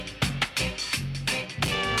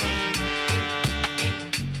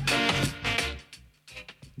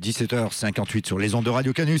17h58 sur les ondes de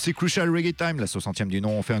Radio Canu, c'est Crucial Reggae Time, la 60e du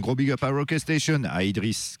nom. On fait un gros big up à Rocket Station, à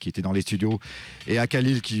Idriss qui était dans les studios et à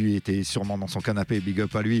Khalil qui était sûrement dans son canapé. Big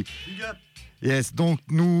up à lui. Big up. Yes, donc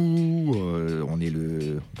nous, on est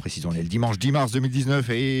le dimanche 10 mars 2019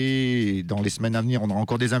 et dans les semaines à venir, on aura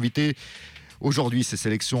encore des invités. Aujourd'hui, c'est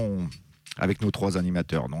sélection avec nos trois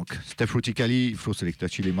animateurs, donc Steph Ruticali, Flo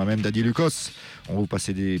Selectachil et moi-même, Daddy Lucas. On va vous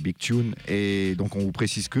passer des big tunes et donc on vous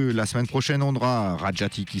précise que la semaine prochaine, on aura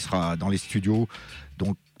Rajati qui sera dans les studios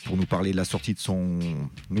donc pour nous parler de la sortie de son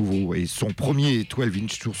nouveau et son premier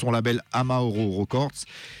 12-inch sur son label Amaoro Records.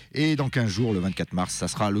 Et dans 15 jours, le 24 mars, ça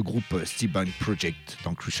sera le groupe Steve Bank Project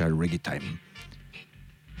dans Crucial Reggae Time.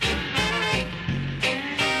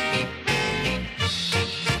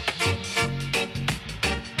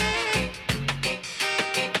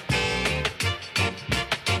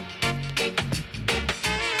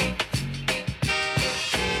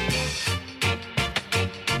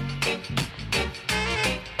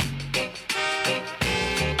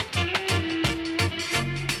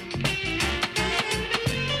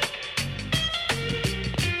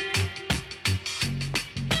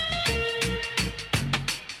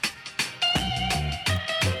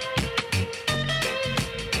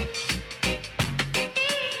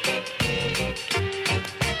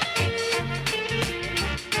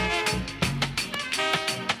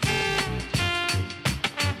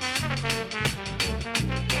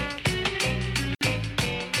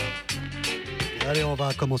 Allez, on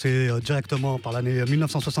va commencer directement par l'année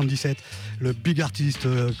 1977. Le big artiste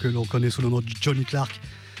que l'on connaît sous le nom de Johnny Clark,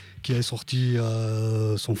 qui a sorti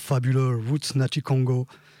son fabuleux Roots Natty Congo,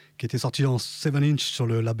 qui était sorti en 7-inch sur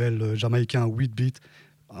le label jamaïcain Wheatbeat.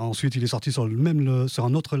 Ensuite, il est sorti sur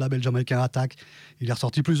un autre label jamaïcain, Attack. Il est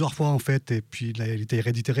ressorti plusieurs fois, en fait, et puis il a été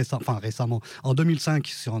réédité récemment, en 2005,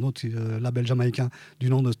 sur un autre label jamaïcain du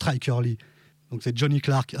nom de Striker Lee. Donc c'est Johnny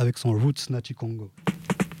Clark avec son Roots Natty Congo.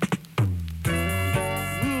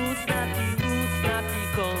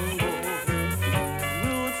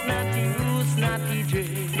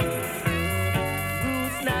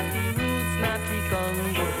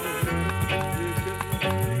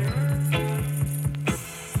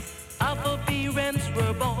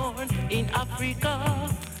 In Africa,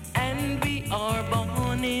 and we are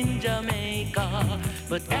born in Jamaica.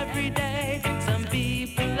 But every day, some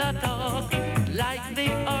people are talk like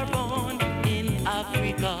they are born in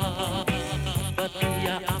Africa. But we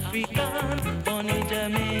are African, born in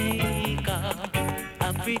Jamaica.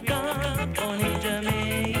 African, born in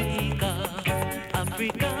Jamaica.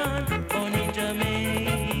 African, born in Jamaica.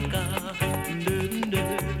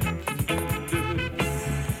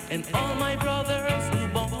 And all my brothers who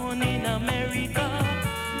born in America,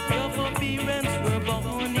 your parents were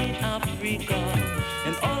born in Africa.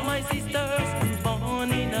 And all my sisters who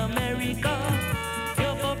born in America,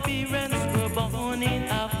 your parents were born in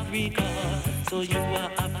Africa. So you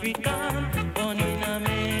are African, born in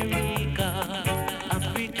America.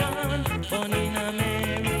 African, born in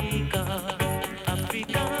America.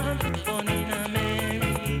 African, born in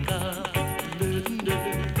America.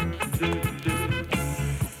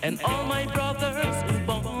 And all my brothers who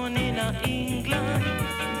born in England,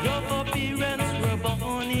 your parents were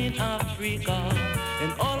born in Africa.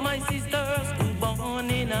 And all my sisters who born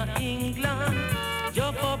in England,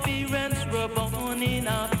 your parents were born in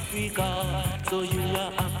Africa. So you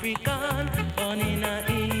are African, born in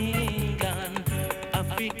England.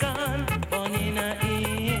 African, born in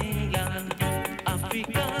England.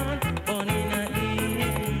 African, born in England.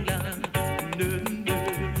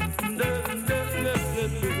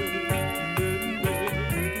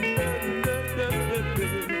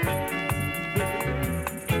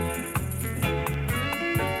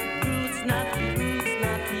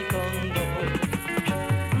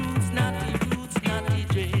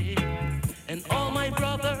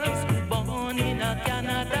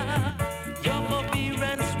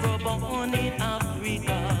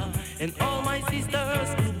 And all my sisters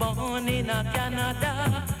who born in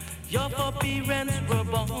Canada, your parents were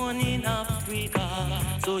born in Africa.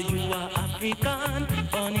 So you are African,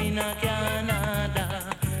 born in Canada.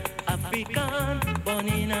 African, born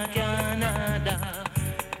in Canada.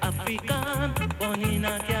 African, born in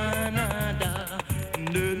Canada.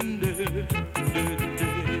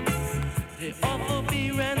 All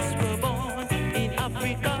parents were born in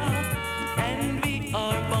Africa, and we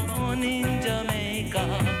are born in Jamaica.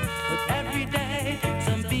 But every day,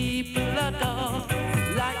 some people are talk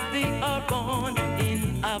like they are born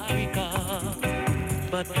in Africa.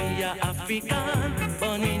 But we are African,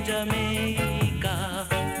 born in Jamaica.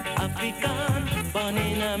 African, born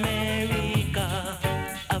in America.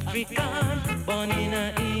 African, born in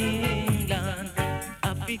England.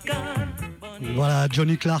 African. Voilà,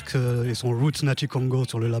 Johnny Clark et son Roots Natty Congo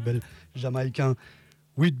sur le label jamaïcain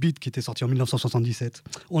Wheat Beat qui était sorti en 1977.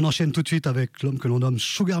 On enchaîne tout de suite avec l'homme que l'on nomme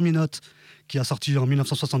Sugar Minott qui a sorti en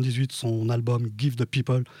 1978 son album Give the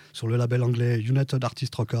People sur le label anglais United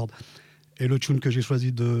Artists Records. Et le tune que j'ai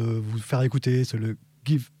choisi de vous faire écouter, c'est le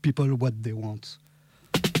Give People What They Want.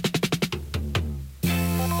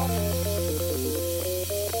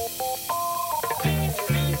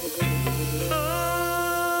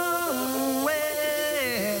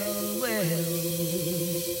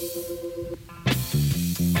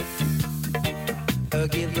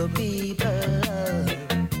 Give the people love.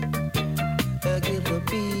 Give the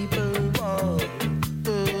people want.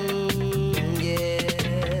 Yeah.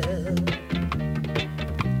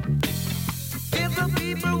 Give the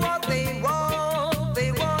people what they want.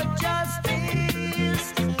 They want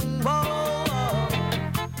justice. Oh.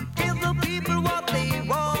 Give the people what they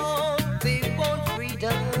want. They want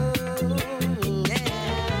freedom.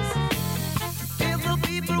 Yes. Give the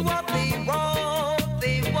people what they want.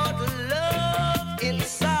 They want love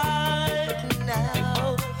inside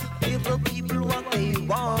now. Give the people what they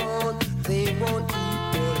want. They want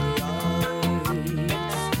equal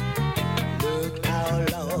rights. Look how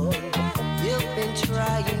long you've been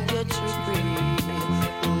trying your trickery.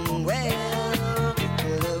 Well,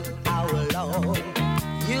 look how long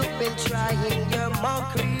you've been trying your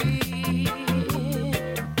mockery.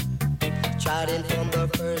 Trodden from the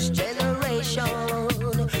first generation,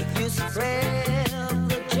 you spread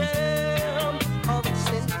the germ of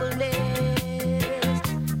sinfulness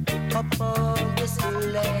upon this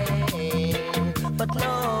land. But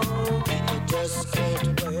no, it just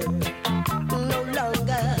can't work no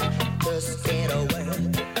longer. Just can't work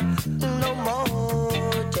no more.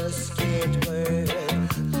 Just can't work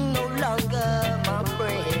no longer, my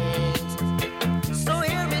friends. So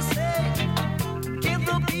hear me say, give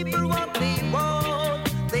the people what they want.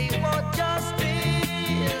 They want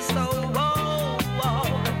justice. Oh, oh, oh.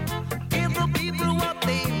 Give the people what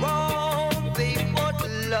they want. They want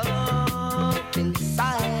love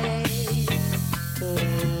inside.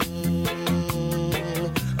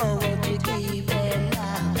 Oh, won't you give them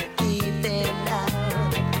now? Give them now.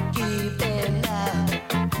 Give them now.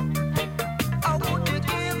 Oh, won't you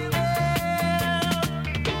give them?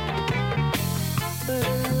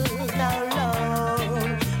 How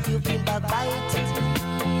long you've been backbiting?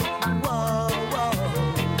 Whoa, whoa.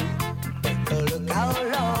 Look how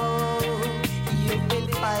long you've been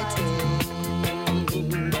fighting.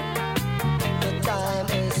 The time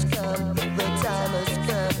has come, the time has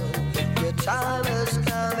come. Your time has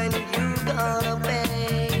come and you're gonna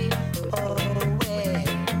pay. Oh, well,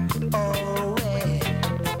 oh, well.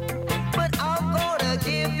 But I'm gonna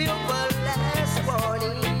give you a last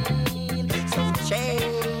warning. So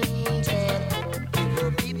change and give the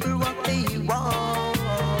people what they want.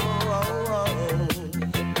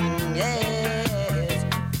 Yes.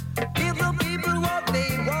 Give the people what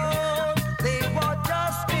they want. They want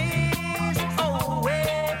justice. Oh,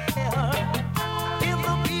 well. Give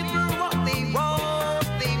the people what they want.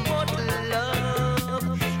 They want love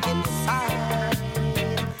inside.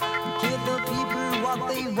 Give the people what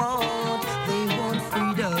they want. They want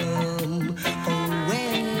freedom. Oh,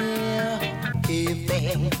 well. Give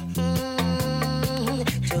them.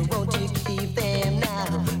 So won't you give them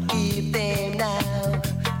now? Give them now.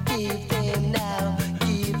 Give them now.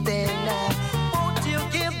 Give them now. Won't you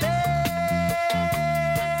give them?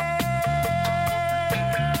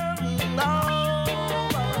 Oh,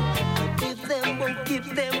 give them, oh, give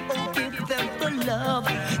them, oh, give them the love.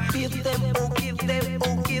 Give them, oh, give them,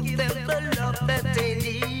 oh, give them the love that they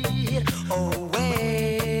need. Oh, well,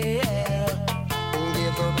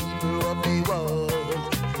 give the people what they want.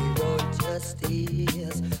 They want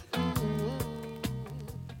justice.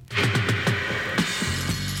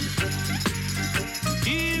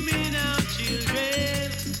 Hear me now,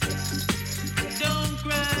 children. Don't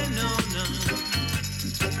cry, no, no.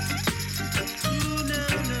 Ooh, no,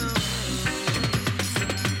 no.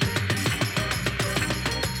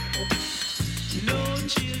 No,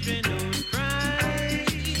 children, don't cry.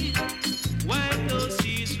 Wipe those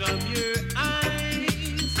tears from your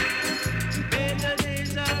eyes. Better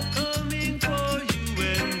days are coming for you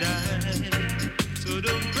and I. So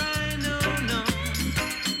don't cry, no, no.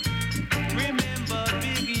 Remember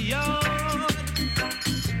Big Yard,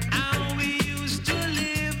 how we used to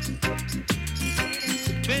live.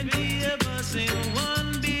 20 of us in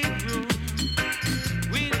one big room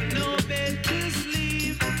with no bed to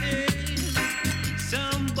sleep in.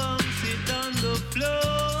 Some bunk sit on the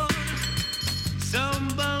floor, some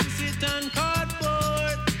bunk sit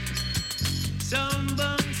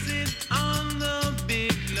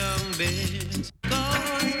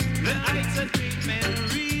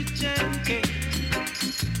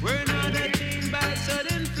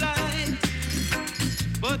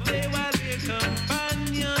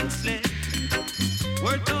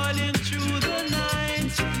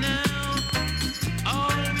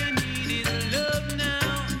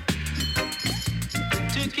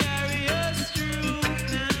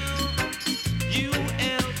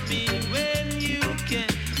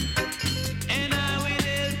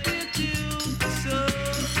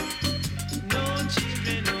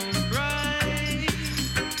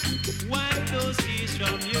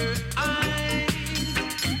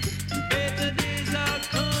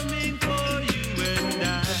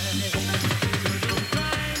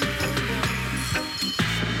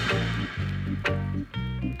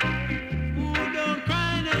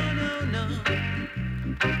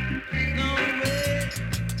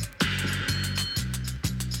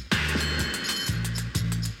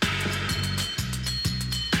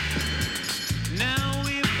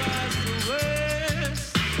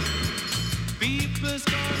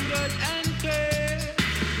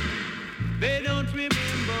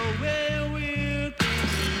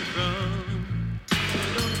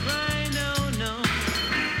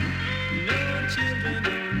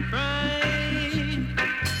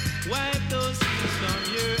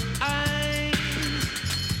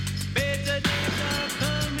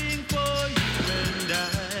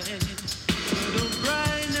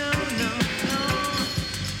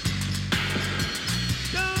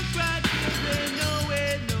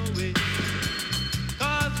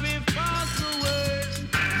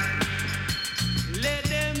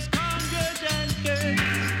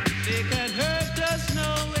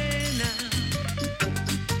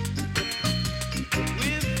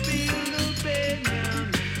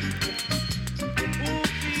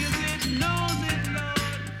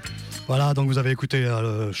Voilà, donc vous avez écouté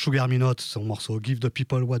Sugar Minot, son morceau Give the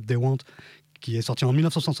People What They Want, qui est sorti en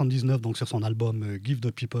 1979, donc sur son album Give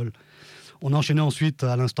the People. On a enchaîné ensuite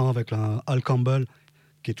à l'instant avec un Al Campbell,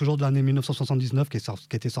 qui est toujours de l'année 1979, qui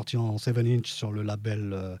était sorti en 7-inch sur le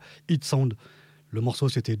label Hit Sound. Le morceau,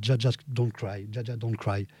 c'était Jaja Don't Cry. Jaja Don't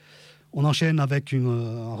Cry. On enchaîne avec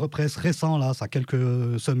un reprise récent, là, ça a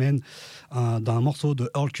quelques semaines, d'un morceau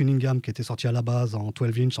de Earl Cunningham qui était sorti à la base en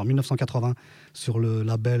 12-inch en 1980 sur le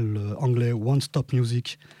label anglais One Stop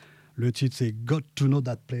Music. Le titre, c'est Got to Know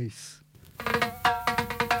That Place.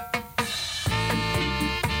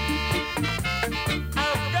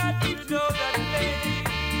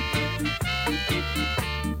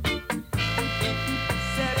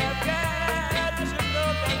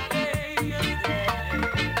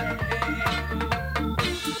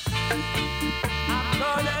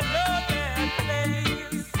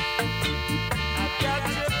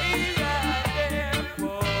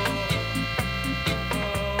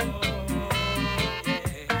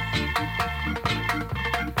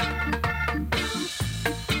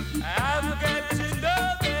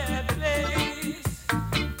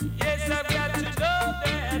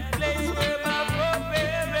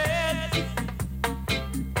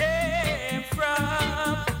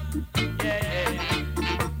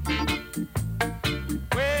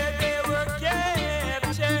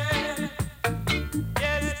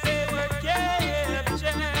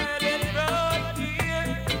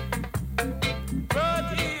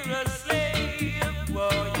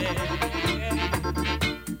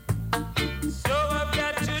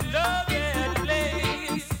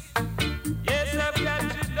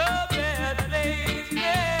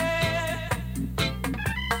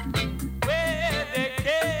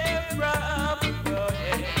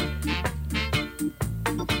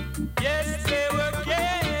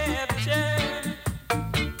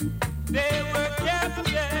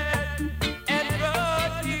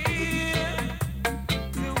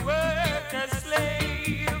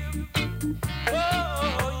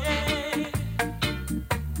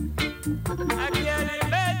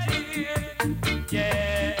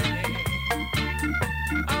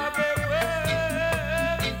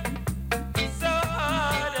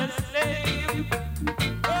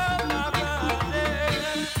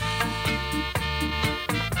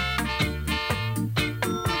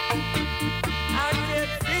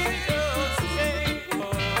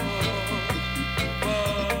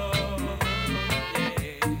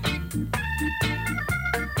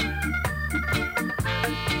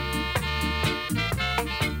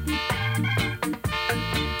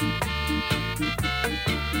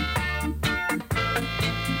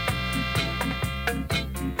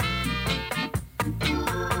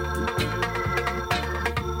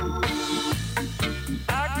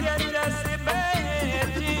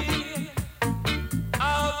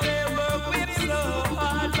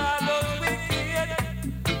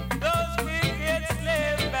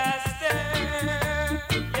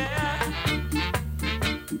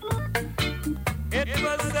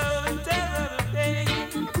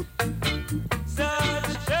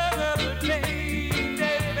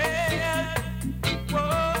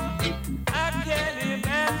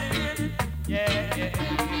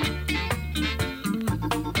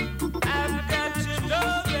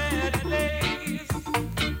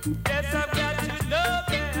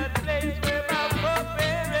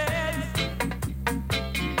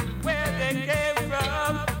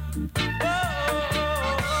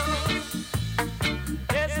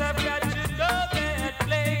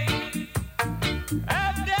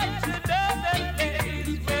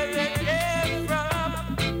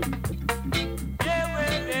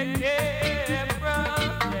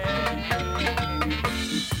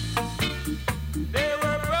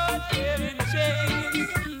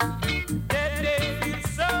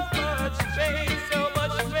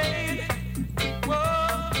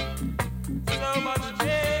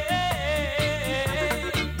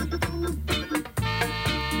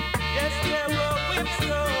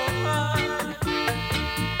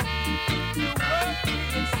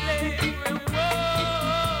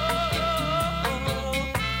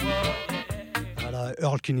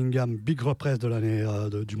 Earl Cunningham, big reprise de l'année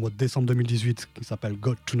du mois de décembre 2018 qui s'appelle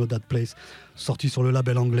Got to Know That Place, sorti sur le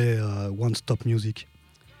label anglais One Stop Music.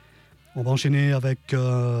 On va enchaîner avec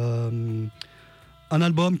un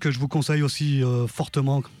album que je vous conseille aussi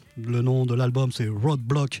fortement. Le nom de l'album, c'est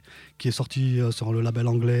Roadblock, qui est sorti sur le label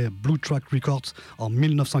anglais Blue Track Records en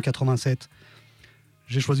 1987.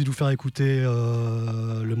 J'ai choisi de vous faire écouter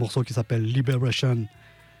le morceau qui s'appelle Liberation.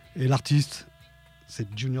 Et l'artiste, c'est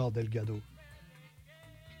Junior Delgado.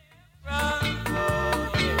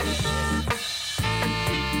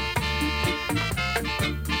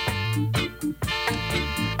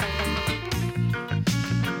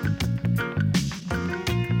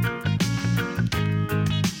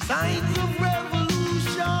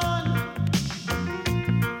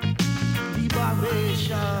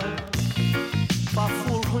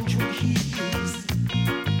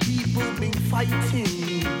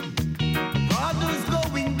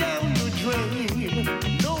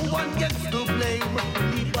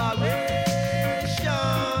 Liberation.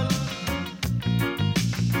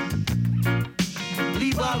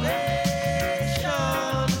 Liberation.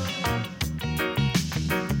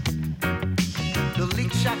 The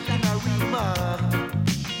lick shot in a rima,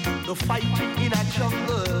 the fighting in a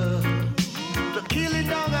jungle, the killing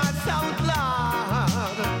down at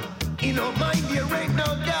Southland. In our mind there ain't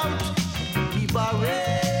no doubt.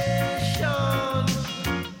 Liberation.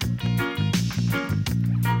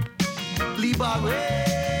 Liberation.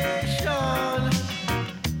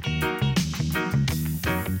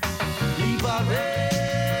 Liberation.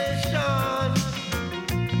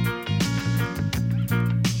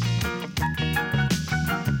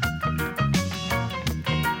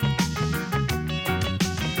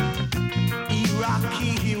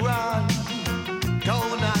 Iraqi, Iran,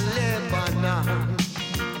 down a Lebanon.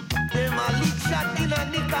 Them a lick shot in a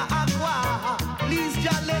Nicaragua. Please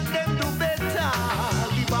just let them do better.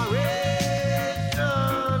 Liberation.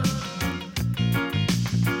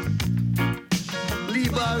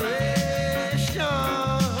 Liberation.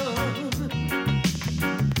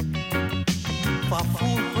 For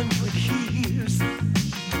 400 years,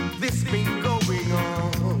 this been going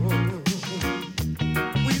on.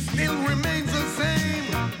 We still remain the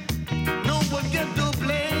same. No one get to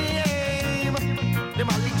blame. Them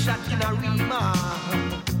a lick shot in a rima,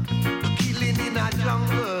 the killing in a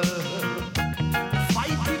jungle,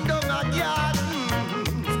 fighting down a garden.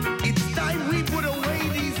 It's time we put away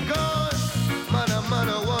these guns. Man,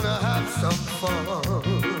 I wanna have some fun.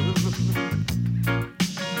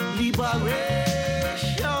 Liberation,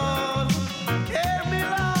 hear me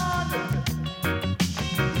Lord.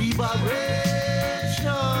 Liberation,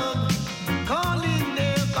 calling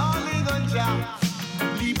them, calling on Jah.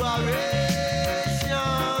 Liberation,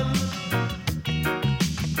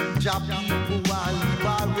 Jah people want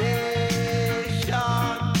liberation.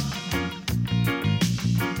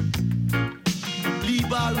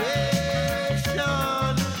 Liberation.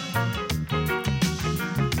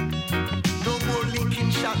 No more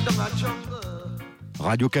licking shot down a jungle.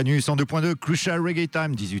 Radio Canus 102.2, Crucial Reggae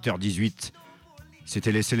Time, 18h18.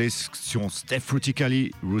 C'était les sélections Steph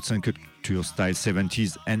Ruticali, Roots and Culture Style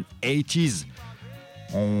 70s and 80s.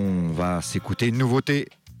 On va s'écouter une nouveauté.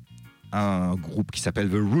 Un groupe qui s'appelle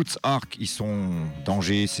The Roots Ark. Ils sont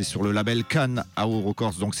d'Angers, c'est sur le label Cannes AO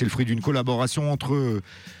Records. Donc c'est le fruit d'une collaboration entre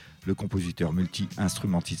le compositeur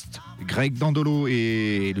multi-instrumentiste Greg Dandolo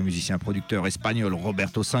et le musicien-producteur espagnol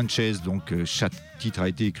Roberto Sanchez. Donc chaque titre a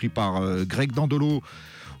été écrit par Greg Dandolo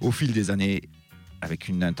au fil des années, avec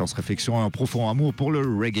une intense réflexion et un profond amour pour le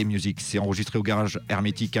reggae music. C'est enregistré au garage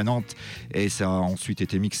hermétique à Nantes et ça a ensuite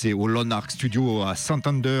été mixé au Lone Arc Studio à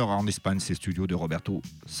Santander en Espagne. C'est le studio de Roberto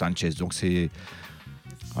Sanchez. Donc c'est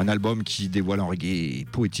un album qui dévoile un reggae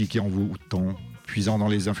poétique et envoûtant, puisant dans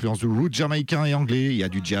les influences du roots jamaïcain et anglais. Il y a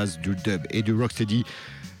du jazz, du dub et du rocksteady.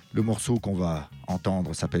 Le morceau qu'on va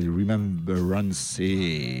entendre s'appelle Remembrance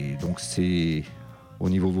et donc c'est... Au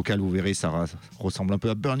niveau vocal, vous verrez, ça ressemble un peu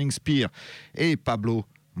à Burning Spear et Pablo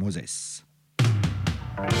Moses.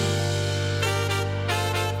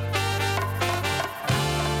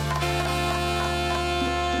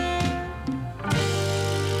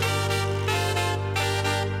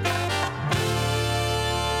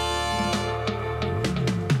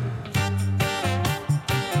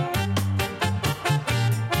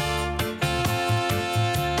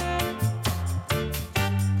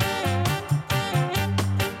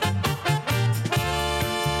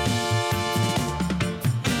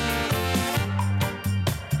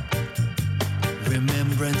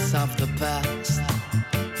 Remembrance of the past.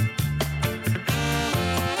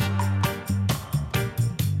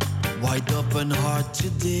 Wide open heart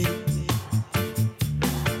today.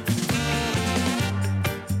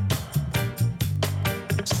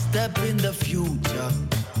 Step in the future.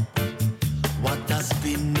 What has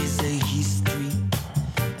been is a history,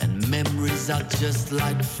 and memories are just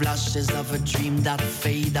like flashes of a dream that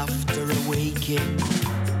fade after awakening.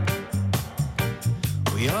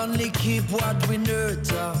 We only keep what we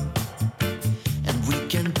nurture, and we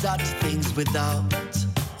can touch things without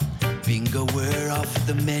being aware of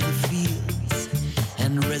the many fields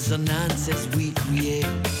and resonances we create.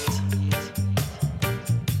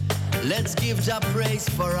 Let's give Jah praise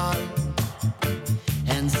for all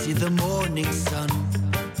and see the morning sun.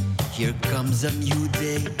 Here comes a new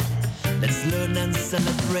day. Let's learn and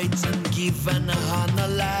celebrate and give and honor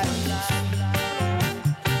life.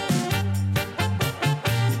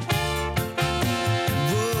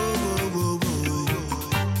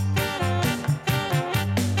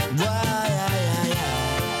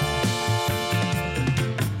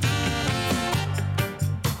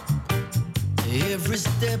 Every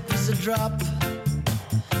step is a drop,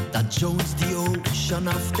 Jones, the ocean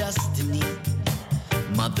of destiny.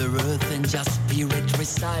 Mother Earth and just spirit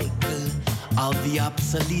recycle all the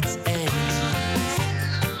obsolete energies.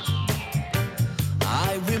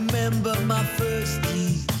 I remember my first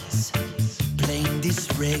years playing this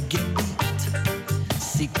reggae beat,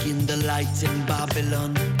 sick in the light in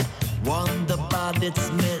Babylon, wonder about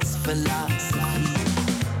its mess philosophy.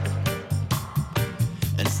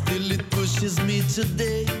 And still it pushes me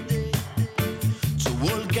today to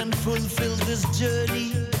walk and fulfill this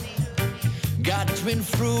journey, gathering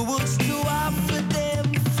fruits to offer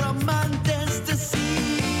them from mountains to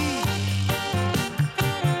sea.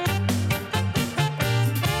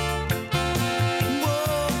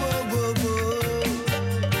 Whoa, whoa, whoa, whoa.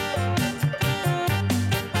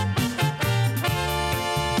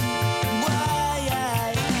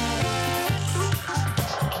 Why?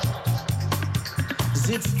 Is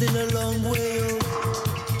it still a long way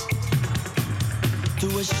to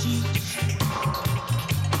achieve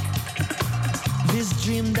this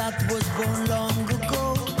dream that was born long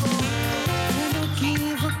ago? Can I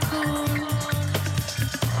give a call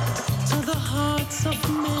to the hearts of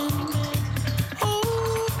men?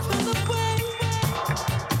 Open the way,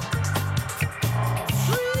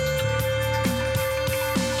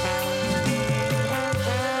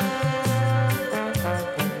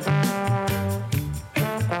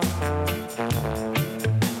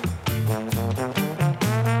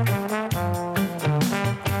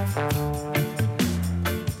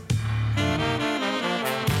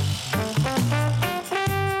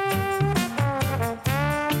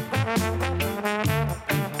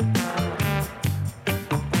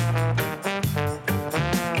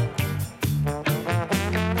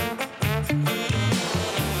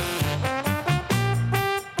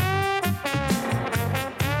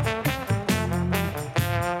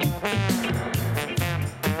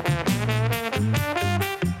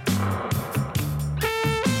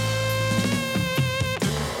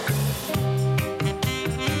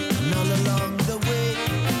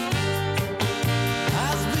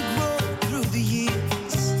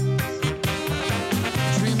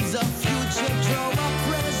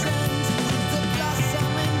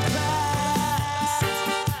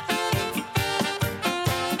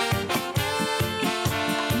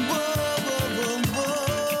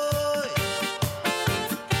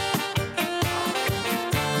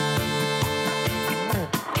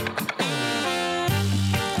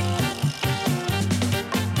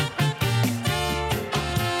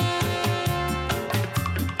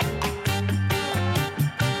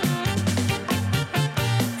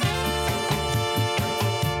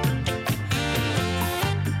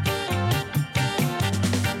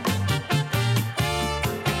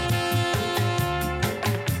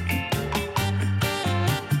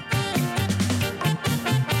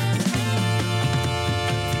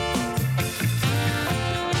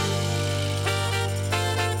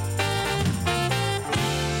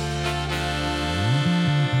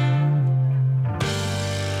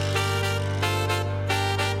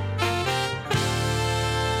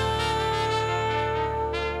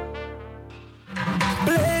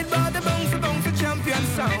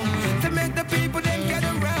 sound to make the people then get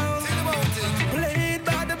around. Played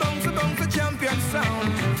by the bounce champion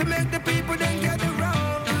sound to make the people then get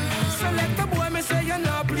around. Select the boy, me say you're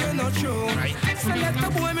not playing no tune. Select the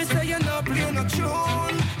boy, me say you're not playing no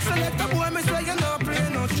tune. Select the boy, me say you're not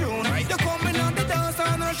playing no tune. You're coming on the dance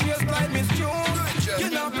and her she's like Miss June.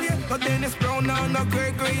 You're not playing, but Dennis Brown now no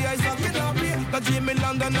great Isaac. You're not playing, but Jimmy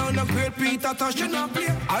London now no great Peter Tosh. You're not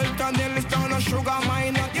playing, Alton Ellis down no Sugar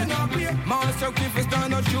Minor. You're not playing, Master Cliff is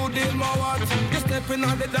down no Judy Mowat. You're stepping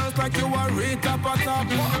on the dance like you are Rita Patap.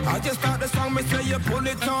 I just start the song, me say you pull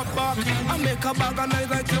it up back. I make a bag of night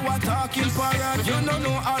like you are talking parrot. You don't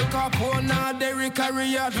know Al Capone or Derrick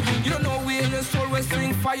Harriott. You don't know Wayne and Soul we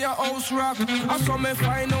sing Firehouse Rock. I saw me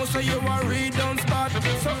find out so you are redone spot.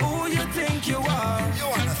 So who you think you are? You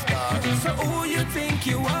wanna start? So who you think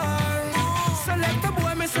you are? Select the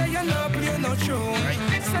boy, me say you're not playing no tune.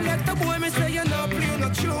 Select the boy, me say you're not playing no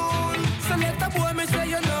tune. Select the boy, me say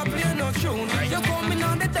you're not playing no tune. You're coming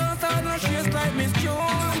on the dance and no she's like Miss June.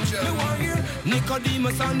 Me want hear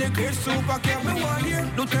Nicodemus and the great Super Cat. Me want hear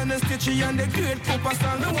Lieutenant Stitchy and the great Papa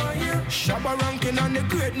Stan. Me want hear Shabba Rankin and the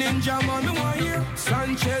great Ninja Man. Me want hear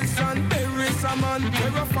Sanchez and Barry Salmon.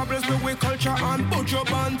 Terra Fabulous with we culture and Bujo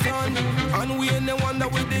Banton. And we ain't the one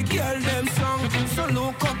that with the girl them song. So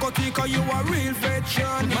Luke Cocotica, you a real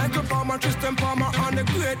veteran. Michael Palmer, Tristan Palmer and the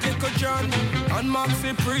great Little John. And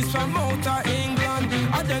Maxi Priest from Outer England.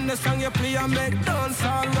 And then the song you play and make dance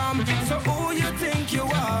all ram. So who you think you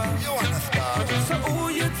are? You wanna start? So who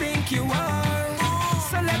you think you are?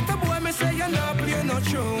 Select the boy, me say you not play no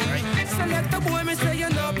tune. Select the boy, me say you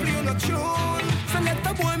not play no tune. Select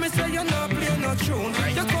the boy, me say you not play no tune.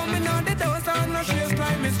 You coming on the doors and no shares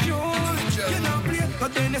like Miss June. You not play,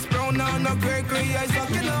 but Dennis Brown now no great Isaac.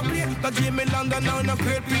 You not play, but Jimmy London now no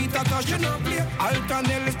great Peter Tosh. You not play,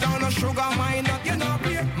 Alton Ellis down no Sugar Minor. You not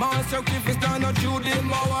play, Master Cliff is down no Judy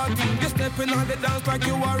Mowat. You stepping on the dance like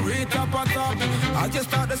you are Rita Patop. I just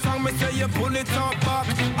start the song, me say you pull it up back.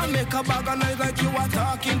 I make a bag of night like you are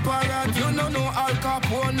talking parrot. You know no Al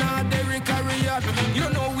Capone or Derrick Harriott. You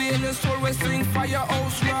know we in the soul we sing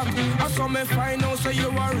Firehouse Rock. I saw me find out so you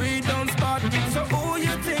are redone spot. So who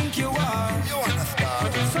you think you are? You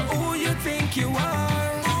understand? So who you think you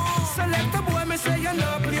are? Select the boy, me say you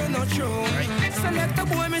not play no tune. Select the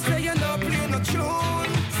boy, me say you not play no tune.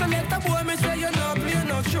 Select the boy, me say you not play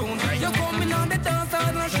no tune. You coming on the dance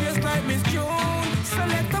and no shares like Miss June.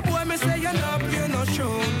 Select the boy, me say you not play no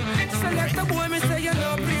tune. Select the boy, me say you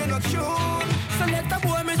not play no tune. Select the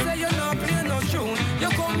boy, me say you not play no tune. You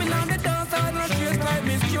coming on the dance and no shares like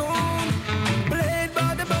Miss June. Played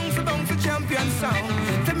by the bounce champion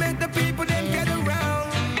sound to make the people them get around.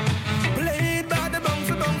 Played by the bounce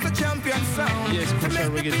champion sound. Yes, Crucial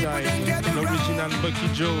Reggae Time, l'original Bucky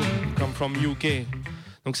Joe, come from UK.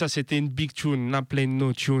 Donc ça, c'était une big tune, Not Playing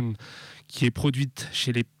No Tune, qui est produite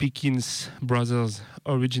chez les Pekins Brothers,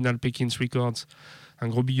 Original Pekins Records. Un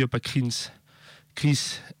gros big up à Chris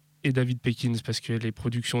et David Pekins, parce que les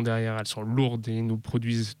productions derrière, elles sont lourdes et ils nous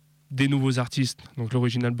produisent des nouveaux artistes. Donc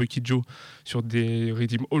l'original Bucky Joe sur des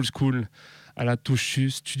rythmes old school à la touche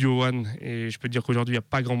Studio One. Et je peux te dire qu'aujourd'hui, il n'y a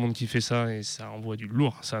pas grand monde qui fait ça et ça envoie du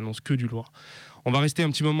lourd, ça annonce que du lourd. On va rester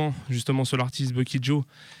un petit moment justement sur l'artiste Bucky Joe,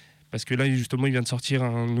 parce que là, justement, il vient de sortir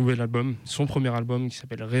un nouvel album, son premier album qui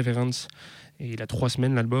s'appelle Reverence. Et il a 3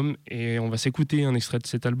 semaines l'album. Et on va s'écouter un extrait de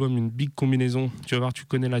cet album, une big combinaison. Tu vas voir, tu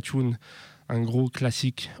connais la tune. Un gros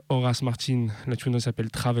classique, Horace Martin. La tune s'appelle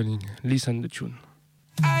Traveling. Listen the tune.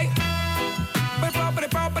 Aye.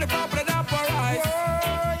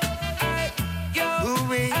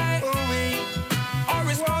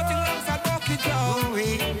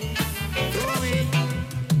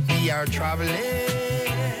 We are traveling,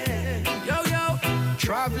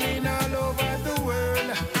 traveling all over the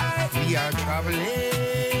world. We are traveling,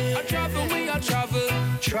 We are travel.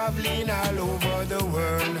 traveling all over the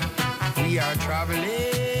world. We are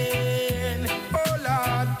traveling, oh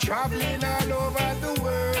Lord, traveling all over the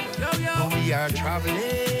world. We are traveling,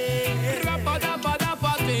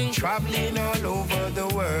 traveling all over the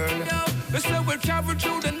world. We say we'll travel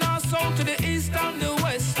through the north, south, to the east and the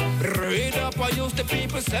west. Read up, I used to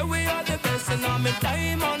people say we are the best. And I'm a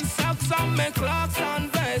diamond socks and my clocks and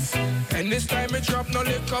vests. And this time we drop no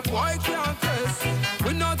liquor, boy can't test.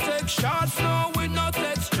 We not take shots, no, we not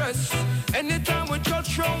take stress. Anytime we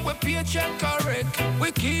touch round, we paycheck correct.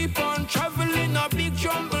 We keep on traveling our big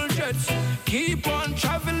jumble jets. Keep on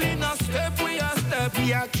traveling a step, we a step.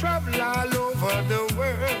 We are travel all over the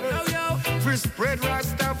world. We spread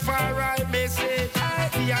Rastafari message.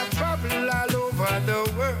 We are travel all over the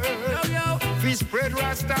world. We spread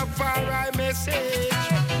Rastafari message.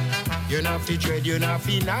 You not fi dread, you not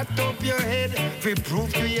fi knot up your head. Fi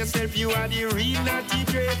prove to yourself you are the real natty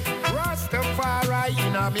dread. Rastafari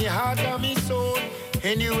in me heart and me soul.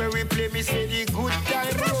 Anywhere we play, me say the good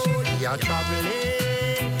time road. We are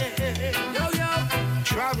traveling,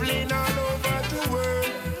 traveling all over the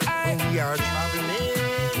world. We are traveling,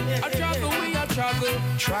 We are travel.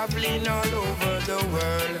 traveling all over the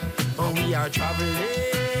world. Oh, we are traveling,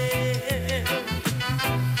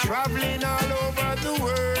 traveling all over the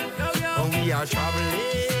world. Oh, we are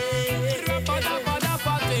traveling,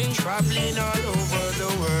 traveling all over the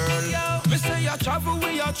world. Me say I travel,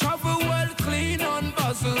 we a travel well clean and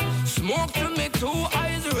bustle. Smoke to me 2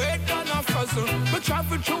 eyes red and a fuzzle. We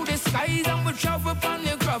travel through the skies and we travel upon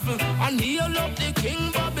the gravel. And heal up the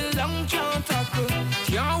king Babylon can't tackle.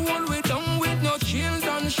 Can't hold we down with no chains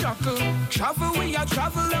and shackle. Travel we a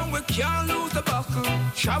travel and we can't lose the buckle.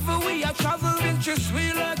 Travel we a travel, victory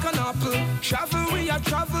sweet like an apple. Travel we a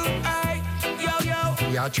travel, aye, yo.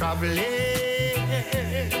 We are traveling,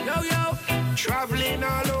 Yo, traveling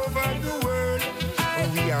all over the world. Oh,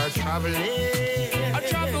 we are traveling,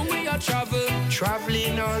 we a travel.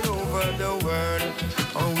 traveling all over the world.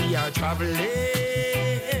 Oh, we are traveling,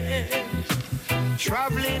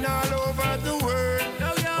 traveling all over the world.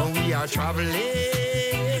 Oh, we are traveling,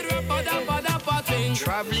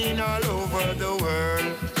 traveling all over the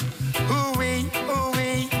world. Ooh-wee,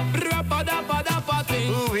 ooh-wee,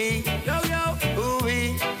 ooh-wee,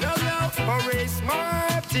 ooh-wee. Horace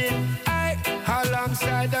Martin,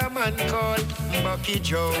 alongside a man called Bucky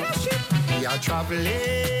Joe. We are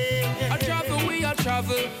traveling, we are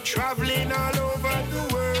traveling all over the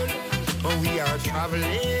world. Oh, we are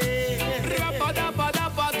traveling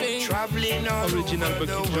all Original over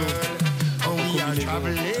the Bucky Joe. world. Oh, we are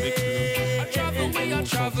traveling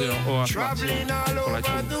chanteur OH traveling all pour la over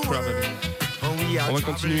tune the Traveling. world. Oh, we are On va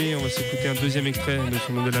continuer, on va s'écouter un deuxième extrait de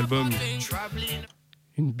son nouvel album.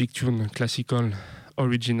 Une big tune classical,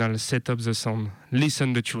 original, Set Up the Sound.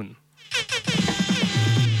 Listen the tune.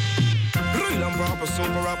 Real and proper,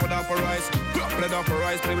 super rap with upper rise. Play the upper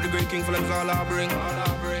rise, play with the great king for them all I bring.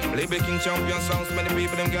 Play big king champion sounds, many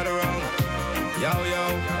people them get around. Yo,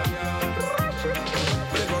 yo.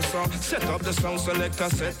 Set up the sound selector,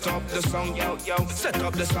 set up the sound, yo, yo. Set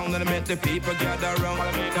up the sound and make the people gather around.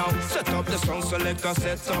 Set up the sound selector,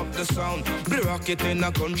 set up the sound. We rock it in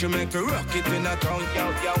a country, make we rock it in a town,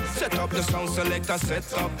 yo, yo. Set up the sound selector,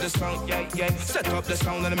 set up the sound, yeah, yeah. Set up the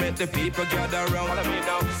sound and make the people gather around.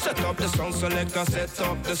 Set up the sound selector, set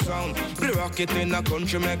up the sound. We rock it in a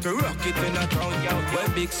country, make we rock it in a town, yo. Where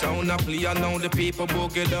big sound a play and now the people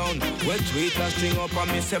boogie down. Where tweeters string up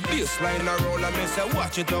and me say bassline a roll and me say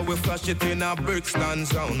watch it how we flash it in a Brixton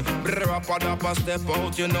zone. Rap-a-dap-a step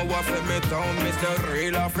out, you know what for me town. Mr.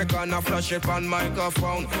 Real African, I flash it on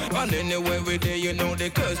microphone. And anyway we there, you know the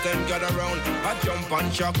curse them gather around. I jump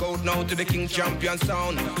and shock out now to the king champion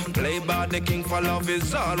sound. Play by the king for love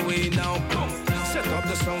is all we know. Boom. Set up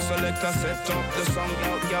the sound selector, set up the sound,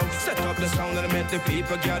 yo, yo. Set up the sound and make the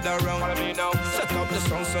people gather around. Set up the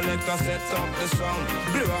sound selector, set up the sound.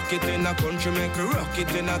 We rock it in a country, make we rock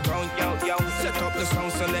it in a town, yo, yo. Set up the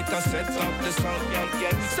sound selector, set up the sound, yeah,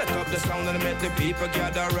 yeah. Set up the sound and make the people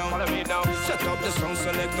gather around. Set up the sound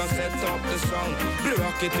selector, set up the sound. We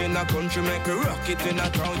rock it in a country, make we rock it in a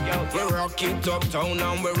town, yo. We rock it uptown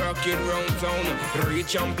and we rock it round town. Real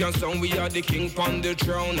champion sound, we are the king on the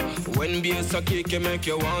throne. When bass a kick, you make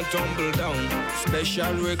you want tumble down.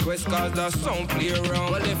 Special request cause the sound play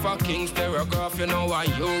around. Well, if a king stereograph, you know a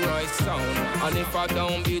U-right sound. And if a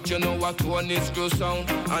downbeat, you know a tone is screw sound.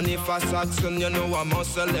 And if a Saxon, you know a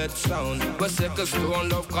musclet sound. But second stone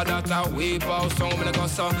love cause that a weep out sound. When I go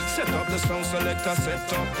so, set up the sound selector,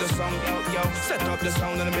 set up the sound, yo, yo. Set up the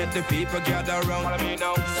sound and make the people gather around.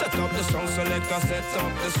 Set up the sound selector, set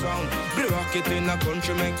up the sound. We rock it in a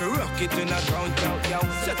country, make we rock it in a town, yo, yo.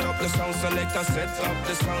 Set up the sound selector, set up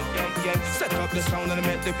the sound, yeah, yeah. Set up the sound and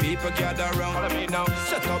make the people gather around.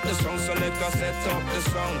 Set up the sound selector, set up the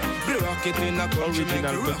sound. We rock it in a country, make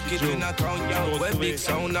we rock it in a town, yo. Where big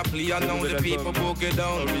sound a play and now the people boogie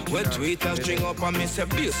down. Where tweeters string up and me say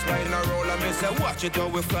bassline a roll and me say watch it how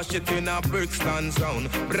we flash it in a Brixton zone.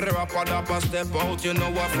 Rap-a-dap-a step out, you know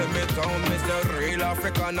what for me town. Mr. Real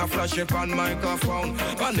African a flash it on microphone.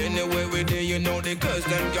 And anyway we there, you know the girls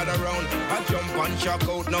them gather around. I jump and shock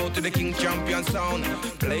out now to the king champion sound.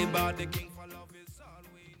 Play by the king for love is all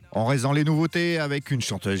we know. On reste dans les nouveautés avec une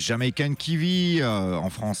chanteuse jamaïcaine qui vit en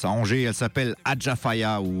France, à Angers. Elle s'appelle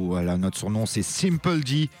Adjafaya, ou elle a notre surnom, c'est Simple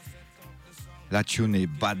D. La tune est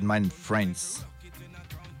Bad Mind Friends.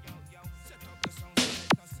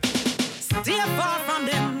 Stay far from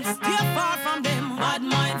them, bad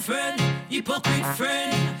mind friend, hypocrite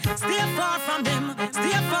friend. Stay far from them,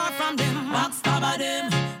 backstabber them.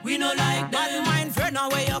 We no like them. Bad mind friend, now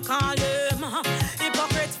where you call them.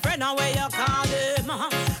 Hypocrite friend, now where you call them.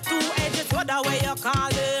 Two-edged sword, now where you call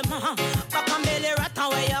them. Cock and belly rat, now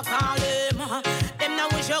where you call them. Them now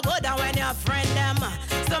wish you good when you friend them.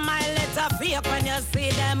 Smile letter fake when you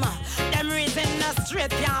see them. Them reason the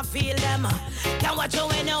straight can't feel them. Can watch you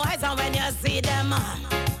in your eyes and when you see them.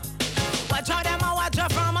 Watch out them and watch you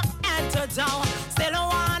from head to toe. Still don't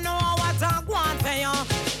wanna know what I want for you.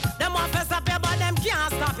 Them want to stop you but them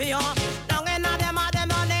can't stop you. Don't get none them on the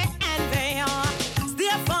envy you.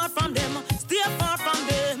 Stay far from them,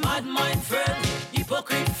 bad mind friend,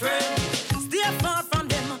 hypocrite friend. Stay far from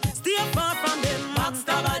them,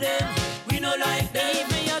 backstabber them. We no like them.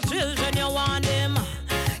 Even your children you want them.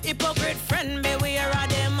 Hypocrite friend beware of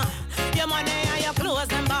them. Your money and your clothes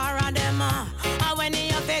them borrow them. And when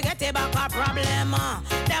you forget it back a problem.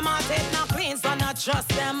 Them heart it not clean so not trust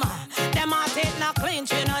them. Them heart it not clean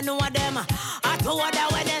you no know them. I told her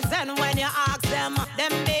when they send when you ask them.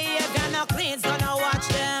 Them behavior not clean so no watch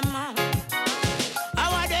them. I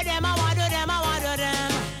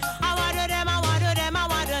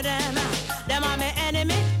want to them. Them are my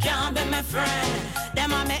enemy, can't be my friend.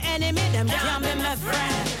 Them are my enemy, them can't be my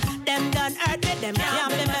friend. Them done hurt me, them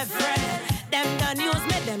can't be my friend. Them done use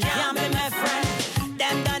me, them can't be my friend.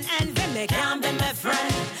 Them done envy me, can't be my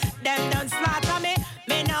friend. Them done slaughter me,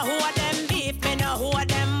 me know who of them beef, me know who of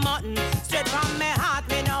them mutton. Straight from my heart,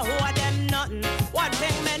 me know who of them nothing. One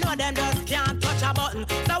thing me know, them just can't touch a button.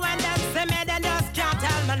 So when them see me, them just can't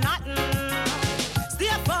tell me nothing.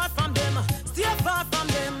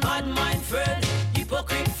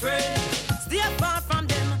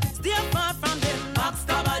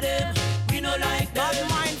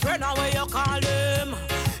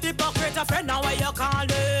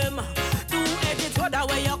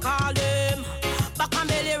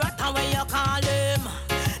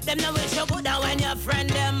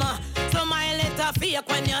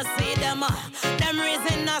 Memories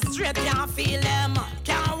in the street, can't feel them.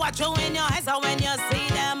 Can't watch you in your eyes or when you see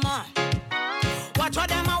them. Watch what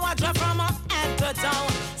them, watch you from head to toe.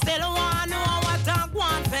 Still wanna know what I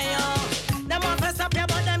want for you. Them want to stop you,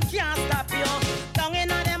 but them can't stop you. Down in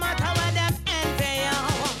them matter where them envy you.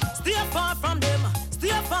 Stay far from them,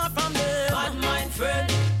 stay far from them. Bad mind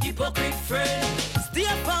friend, hypocrite friend. Stay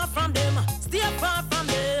far from them, stay far from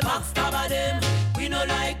them. Backstabber them, we no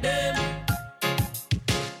like them.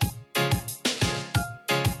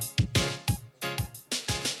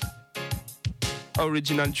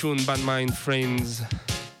 Original tune, Bad Mind Friends,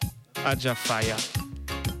 Aja Fire.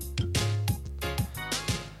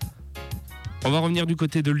 On va revenir du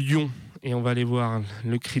côté de Lyon et on va aller voir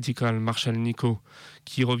le Critical Marshall Nico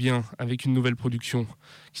qui revient avec une nouvelle production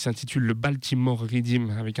qui s'intitule le Baltimore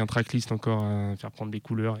Rhythm avec un tracklist encore à faire prendre des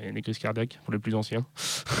couleurs et des crises cardiaques pour les plus anciens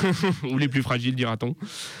ou les plus fragiles dira-t-on.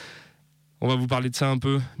 On va vous parler de ça un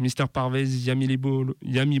peu. Mr. Parvez, Yami Bolo,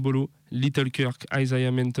 Little Kirk, Isaiah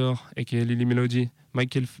Mentor, aka Lily Melody,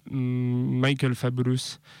 Michael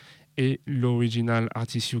Fabulous et l'original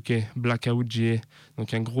artist UK, Blackout GA.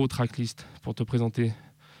 Donc un gros tracklist pour te présenter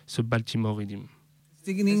ce Baltimore Rhythm.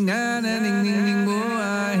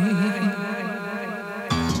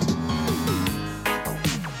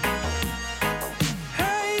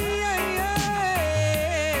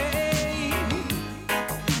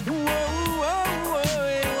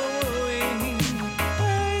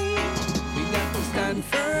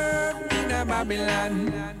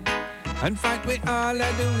 Babylon and fight with all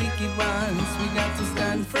of the wicked ones. We got to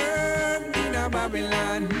stand firm in our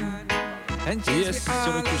Babylon. And yes,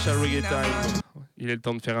 sur le Crucial Reggae Time. Il est le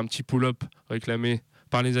temps de faire un petit pull-up réclamé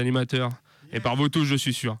par les animateurs et par vous tous, je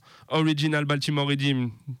suis sûr. Original Baltimore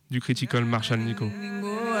Rhythm du Critical Marshall Nico.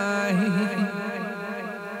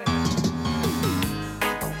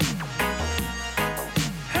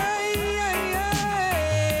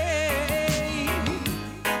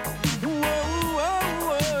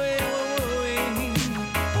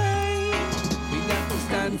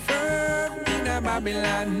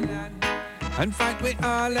 Babylon and fight with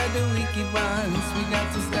all of the wicked ones. We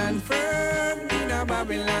got to stand firm in our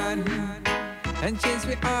Babylon and chase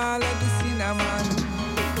with all of the cinnamon.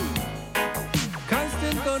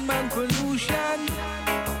 Constant gunman pollution,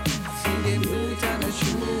 see them boot and a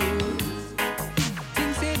shoes.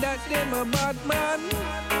 Things say that them a bad man,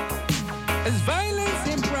 as violence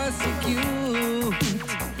and prosecute.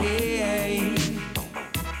 Yeah.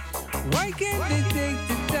 Why can't they take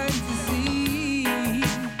the time to see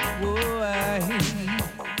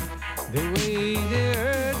the way they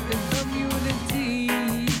hurt the community?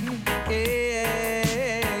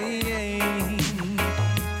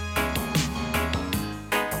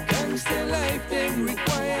 Gangster life they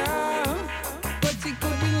require, but it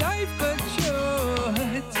could be life cut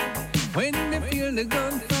short when they feel the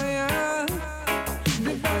gunfire.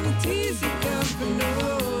 The vanities it can't know.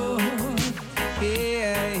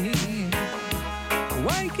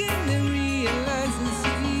 Why can't they realize and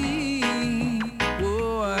see?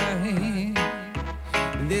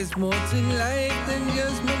 There's more to life than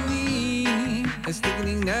just money. A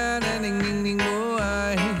sticking down and ding ding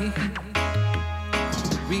boy.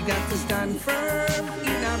 We got to stand firm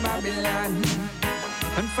in our Babylon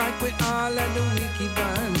and fight with all of the wicked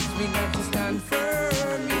ones. We got to stand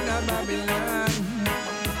firm in our Babylon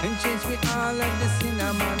and chase with all of the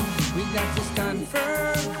cinnamon. We got to stand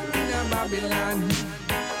firm in our Babylon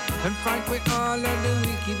and fight with all of the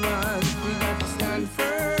wicked ones. We got to stand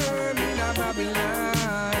firm in our Babylon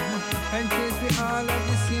and chase with all of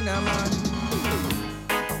the cinnamon.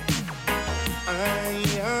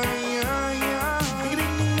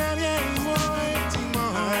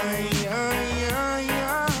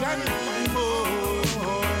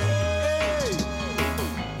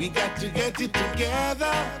 We got to get it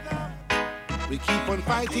together. We keep on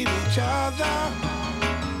fighting each other.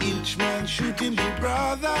 Each man shooting the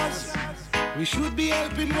brothers. We should be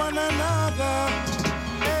helping one another.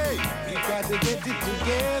 Hey, we got to get it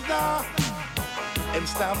together and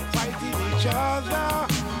stop fighting each other.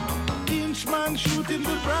 Each man shooting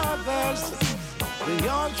the brothers. We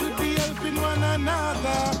all should be helping one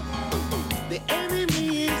another. The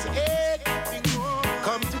enemy is hate.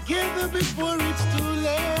 Come together before it's too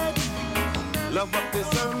late. Love up the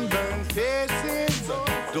sunburned faces.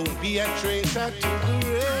 Don't be a traitor to the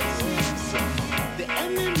races. The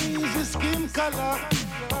enemy is the skin color.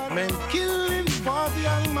 Men killing for the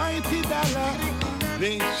almighty dollar.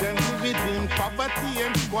 Nation living in poverty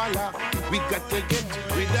and squalor. We got to get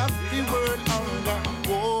rid of the world hunger,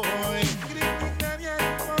 boy.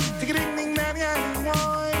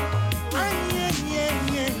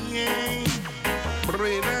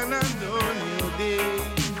 Pray that I know you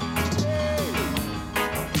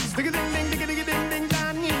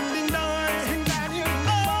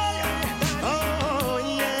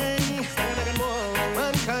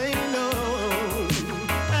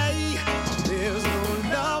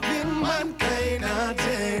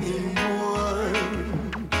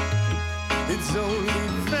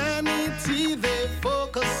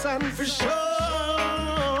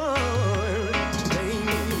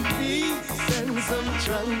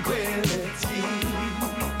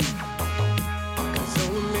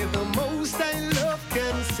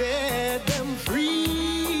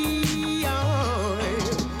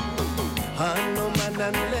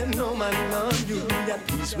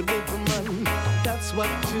days we live, man. That's what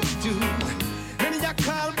you do. Many are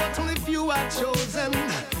called, but only few are chosen.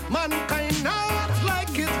 Mankind not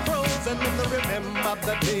like it's frozen. If they remember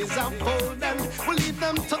the days of old, and we leave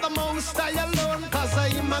them to the Most High alone. Cause I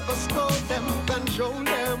am a go scold them, control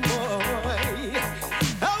them, boy.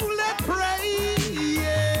 Oh, let's pray,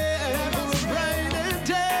 yeah, for a brighter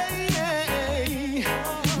day.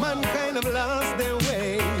 Mankind have lost their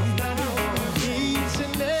way each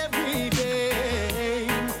and every day.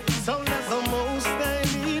 So let the Most High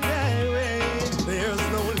lead thy way. There's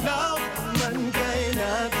no love, mankind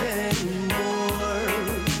not anymore.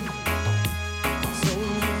 So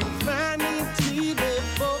leave vanity, they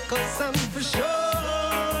focus on for sure.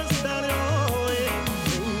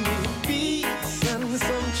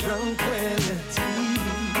 Tranquility,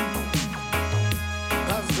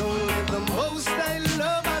 cause only the Most High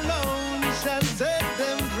love alone shall set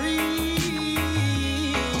them free.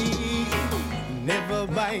 Never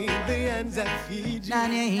by the hands that feed you.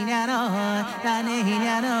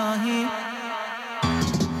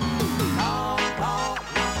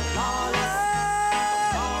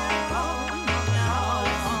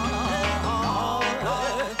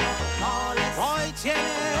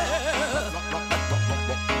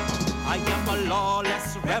 Lawless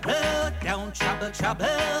rebel, don't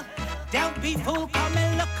trouble. Don't be fool, come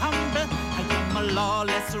and look humble. I am a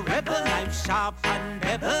lawless rebel, I'm sharp and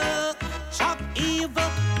rebel. Chop evil,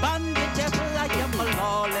 bun the devil. I am a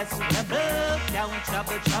lawless rebel, don't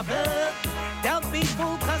trouble. Don't be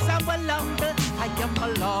fool, cause I'm a lumber. I am a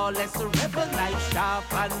lawless rebel, I'm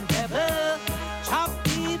sharp and rebel. Chop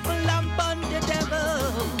evil and bun the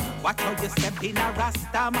devil. Watch how you step in a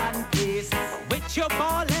Rasta man face with your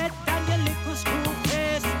bald head and your little screw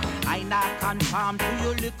face. I not conform to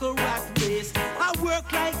your little rat race. I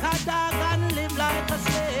work like a dog and live like a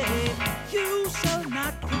slave. You shall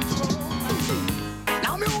not control me.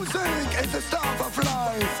 Now music is the stuff of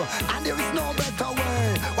life, and there is no better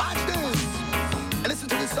way. Watch this and listen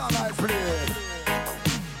to the song I played.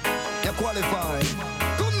 You're qualified.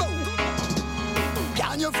 Come now.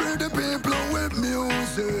 Can you feel the people with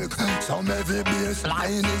music? Some heavy bass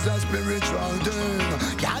line is a spiritual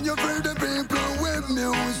thing. Can you feel the people with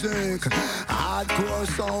music? Hardcore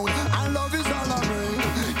sound and love is all I bring.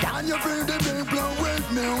 Can you feel the people with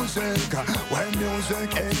music? When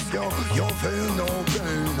music hits you, you feel no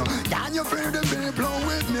pain. Can you feel the people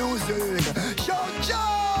with music? Shout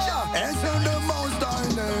joy! It's in the most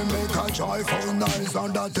dynamic, a joyful noise,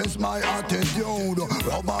 and that is my attitude.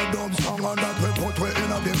 Rubber dub song and that we put we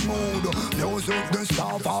in a big mood. Music, the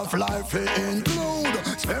stuff of life it include.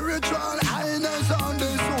 Spiritual highness and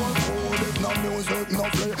the soul food. If no music, no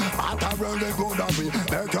play, matter really good of it.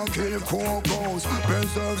 Make you keep focus,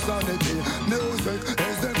 preserve sanity. Music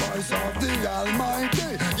is the voice of the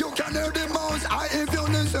Almighty. You can hear the most high if you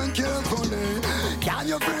listen carefully. Can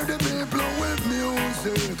you feel the people with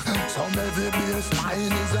music? Some heavy bass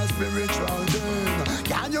line is a spiritual thing.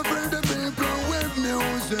 Can you feel the people with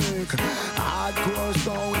music? Hardcore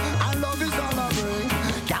sound and love is all I bring.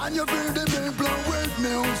 Can you feel the people with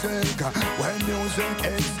music? When music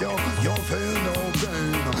hits you, you feel no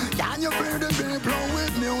pain. Can you feel the people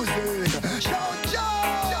with music? Shout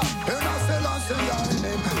joy! In a celestial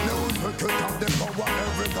name, music will have the power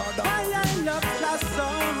every God. Why I love jazz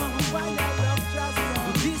song? Why I love jazz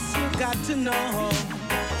song? This you got to know.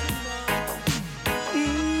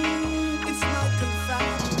 It's my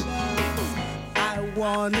confession. I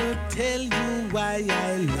wanna tell you why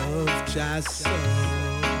I love jazz song.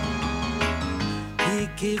 He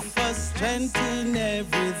gives us strength in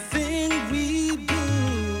everything we do.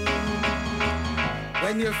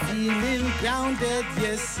 When you're feeling grounded,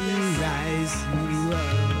 yes, he rise you up.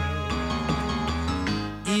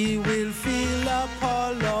 He will fill up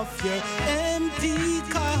all of your empty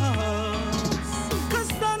cups.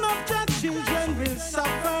 Cause none of your children will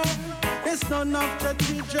suffer. Yes, none of your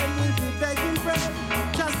children will be begging bread.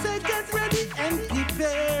 Just say get ready and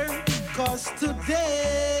prepare. Cause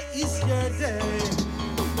today is your day.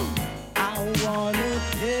 I wanna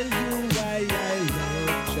tell you why I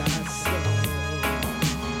love jazz song.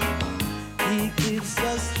 He gives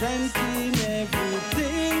us strength in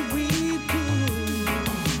everything we do.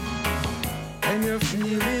 When you're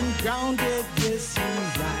feeling grounded, yes, he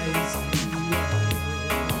rises you up.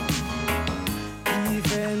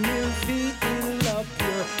 Even if he fill up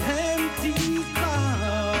your empty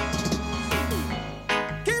cup.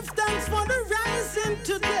 Give thanks for the rising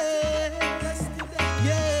today.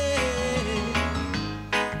 Yeah.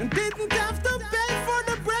 And didn't have to pay for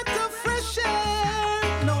the breath of fresh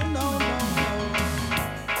air. No.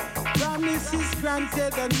 Promise is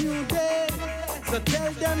granted a new day. So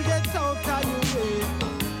tell them get out of your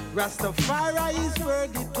way. Rastafari is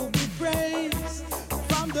worthy to be praised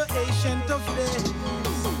from the ancient of days.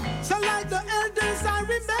 So like the elders, I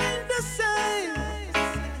remain the same.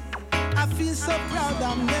 I feel so proud,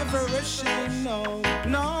 I'm never ashamed. No,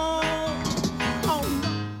 no, oh no.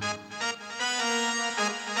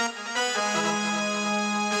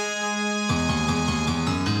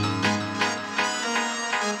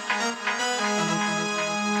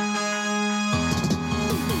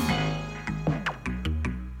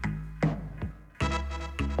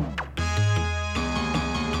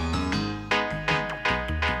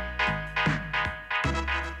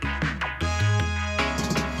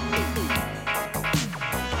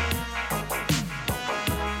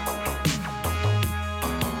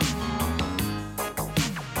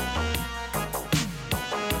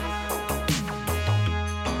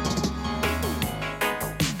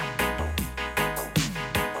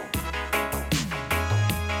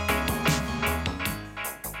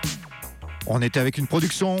 On était avec une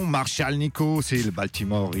production, Marshall Nico, c'est le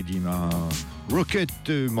Baltimore Rhythm Rocket,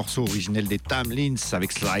 morceau originel des Tamlins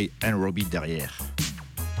avec Sly and Robbie derrière.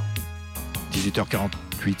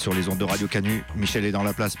 18h48 sur les ondes de Radio Canu. Michel est dans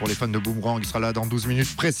la place pour les fans de Boomerang, il sera là dans 12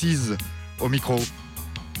 minutes précises au micro.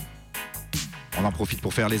 On en profite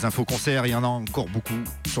pour faire les infos concerts, il y en a encore beaucoup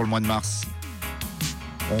sur le mois de mars.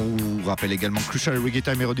 On vous rappelle également que Crucial Reggae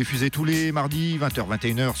Time est rediffusé tous les mardis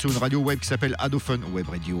 20h-21h sur une radio web qui s'appelle Adofun Web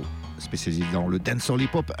Radio, spécialisée dans le dancehall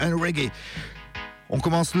hip-hop and reggae. On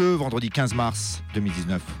commence le vendredi 15 mars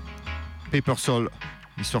 2019. Paper Soul,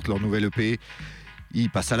 ils sortent leur nouvelle EP. Ils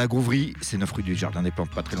passent à la Grouverie, c'est 9 rue du Jardin des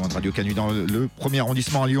Plantes, pas très loin de Radio Canu, dans le premier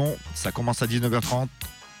arrondissement à Lyon. Ça commence à 19h30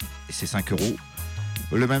 et c'est 5 €.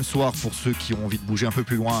 Le même soir, pour ceux qui ont envie de bouger un peu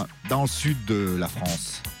plus loin, dans le sud de la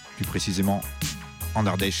France, plus précisément en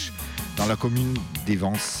Ardèche, dans la commune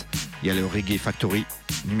d'Evance, il y a le Reggae Factory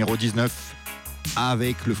numéro 19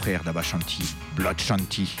 avec le frère d'Abba Shanti, Blood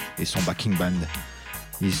Shanti et son backing band.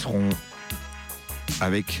 Ils seront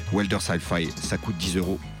avec Welder Sci-Fi, ça coûte 10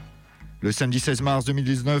 €. Le samedi 16 mars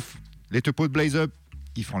 2019, les Tepots de Blaze Up,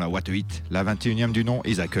 ils font la What a Hit, la 21e du nom,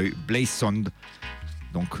 et ils accueillent Blaze Sound,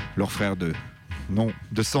 donc leur frère de nom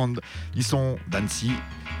de Sound. Ils sont d'Annecy,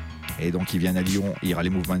 et donc ils viennent à Lyon, il y aura les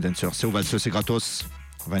Movement Dancers, c'est au Valseux, c'est gratos,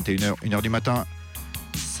 21h, 1h du matin.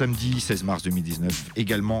 Samedi 16 mars 2019,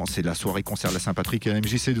 également c'est la soirée concert de la Saint-Patrick à la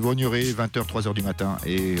MJC de Vaugneray, 20h, 3h du matin,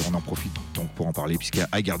 et on en profite donc pour en parler puisqu'il y a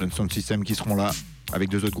High Garden Sound System qui seront là avec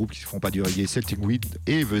deux autres groupes qui ne font pas du reggae, Celtic Weed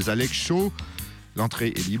et The Zalek Show. L'entrée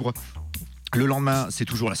est libre. Le lendemain, c'est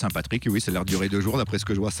toujours la Saint-Patrick, et oui, c'est leur durée 2 jours d'après ce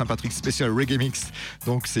que je vois, Saint-Patrick Special Reggae Mix.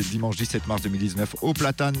 Donc c'est dimanche 17 mars 2019 au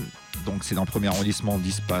Platane, donc c'est dans le premier arrondissement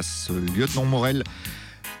d'Espace Lieutenant Morel.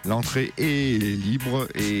 L'entrée est libre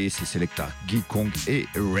et c'est Selecta, Guy Kong et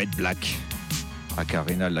Red Black. AK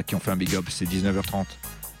Arena, là qui ont fait un big up, c'est 19h30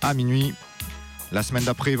 à minuit. La semaine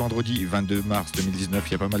d'après, vendredi 22 mars 2019,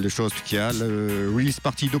 il y a pas mal de choses puisqu'il y a le release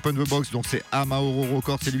party d'Open the Box, donc c'est Amaoro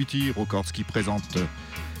Records et Luity Records qui présente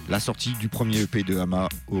la sortie du premier EP de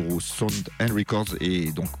Amaoro Sound and Records,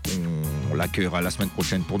 et donc on l'accueillera la semaine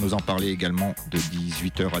prochaine pour nous en parler également de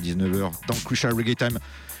 18h à 19h dans Crucial Reggae Time.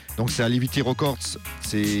 Donc c'est à Levity Records,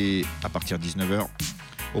 c'est à partir de 19h.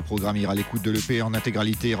 Au programme, il y aura l'écoute de l'EP en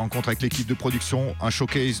intégralité, rencontre avec l'équipe de production, un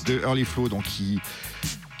showcase de Early Flow, donc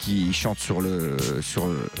qui chante sur le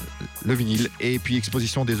vinyle, et puis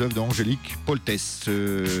exposition des œuvres d'Angélique Poltès.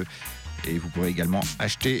 Et vous pourrez également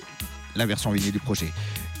acheter la version vinyle du projet.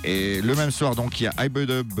 Et le même soir, donc, il y a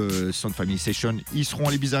Hybrid Sound Family Session. Ils seront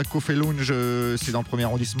à l'Ibiza Coffee Lounge, c'est dans le premier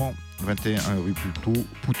arrondissement, 21 rue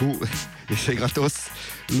Poutot, et c'est gratos.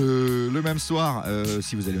 Le même soir,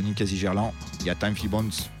 si vous allez au Ninkasi Gerland, il y a Time Bones,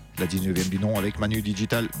 la 19e du nom, avec Manu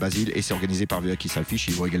Digital, Basile, et c'est organisé par Veaki Salfish.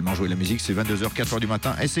 Ils vont également jouer la musique, c'est 22h, 4h du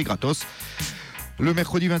matin, et c'est gratos. Le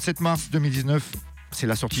mercredi 27 mars 2019, c'est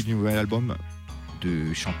la sortie du nouvel album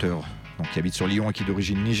de chanteurs qui habite sur Lyon et qui est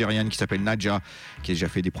d'origine nigériane, qui s'appelle Nadja, qui a déjà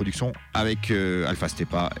fait des productions avec Alpha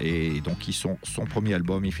Stepa, et donc ils sont son premier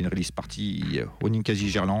album. Il fait une release party au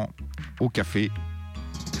Ninkasi Gerland, au café.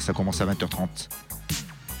 Ça commence à 20h30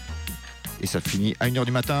 et ça finit à 1h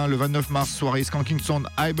du matin. Le 29 mars, soirée Skanking Sound,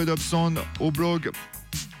 Hybrid Sound au blog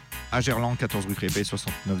à Gerland, 14 rue Crépé,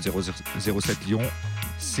 69007 Lyon.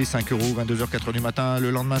 C'est 5 €, 22h, 4h du matin.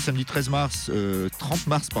 Le lendemain, samedi 30 mars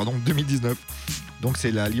 2019. Donc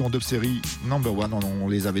c'est la Lyon Dub Série Number 1. On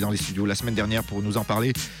les avait dans les studios la semaine dernière pour nous en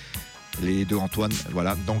parler. Les deux Antoine,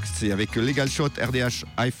 voilà. Donc c'est avec Legal Shot, RDH,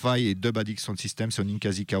 Hi-Fi et Dub Addict Sound System, c'est au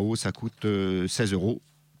Ninkasi KO. Ça coûte 16 €.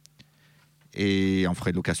 Et en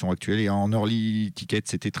frais de location actuel et en early ticket,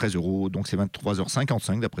 c'était 13 €. Donc c'est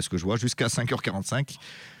 23h55 d'après ce que je vois, jusqu'à 5h45.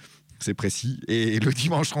 C'est précis. Et le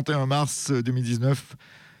dimanche 31 mars 2019,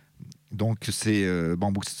 Donc c'est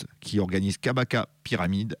Bambooks qui organise Kabaka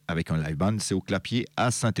Pyramide avec un live band. C'est au Clapier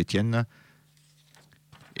à Saint-Étienne.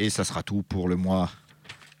 Et ça sera tout pour le mois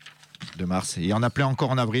de mars. Et il y en a plein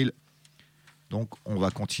encore en avril. Donc on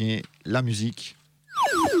va continuer la musique.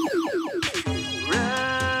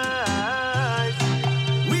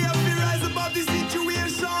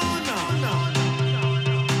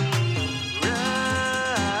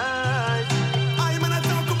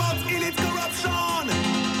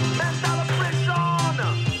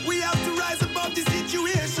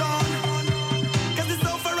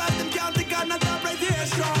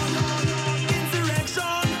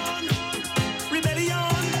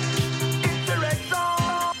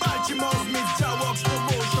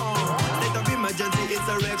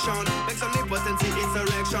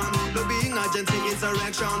 Insurrection, lobbying agency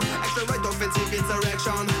insurrection, extra right offensive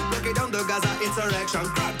insurrection, breaking down the Gaza insurrection,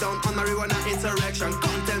 crackdown on marijuana insurrection,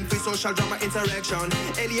 contempt free social drama insurrection,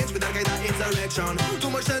 aliens with Al-Qaeda insurrection, too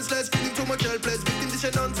much senseless, killing too much helpless, victim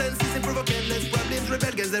dish nonsense, system provoke endless problems, rebel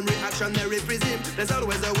against them reactionary prism, there's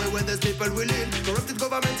always a way where there's people willing, corrupted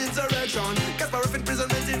government insurrection, cat power of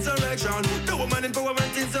imprisonment insurrection, no woman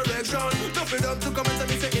empowerment insurrection, no freedom to comment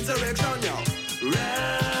and say insurrection, yo.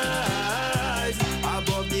 Rise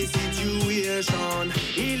above the situation,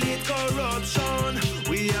 elite corruption.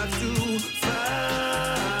 We have to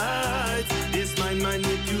fight this mind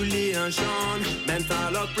manipulation,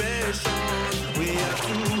 mental oppression. We have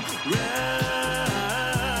to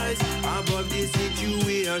rise above the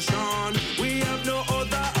situation. We have no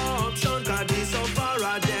other option, cause this so far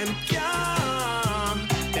them can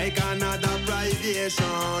take another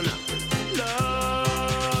privation.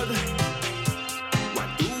 Lord,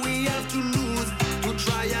 to lose, to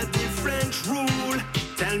try a different rule.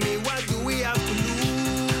 Tell me, what do we have to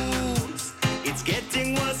lose? It's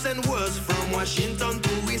getting worse and worse from Washington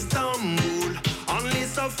to Istanbul. Only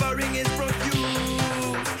suffering is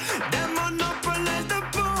profuse. Them monopolize the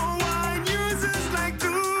power and use us like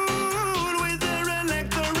tool with their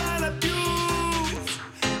electoral abuse.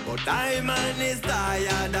 But I man is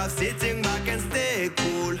tired of sitting back and stay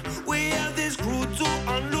cool. We have this crew to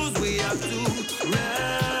unloose. We have to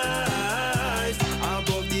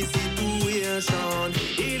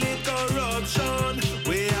elite corruption,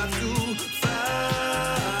 we have to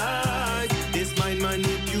fight this mind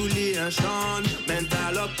manipulation,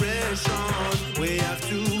 mental oppression. We have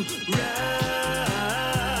to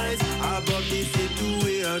rise above this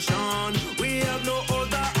situation. We have no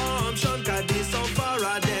other option, cause this so far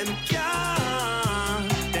them can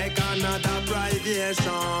take another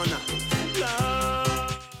privation.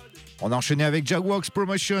 On a enchaîné avec Jagworks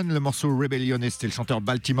Promotion, le morceau Rebellion, et c'était le chanteur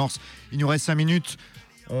Baltimore. Il nous reste 5 minutes.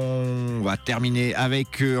 On va terminer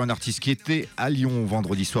avec un artiste qui était à Lyon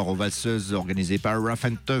vendredi soir aux Valseuses, organisé par Rough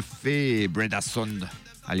and Tough et Breda Sound,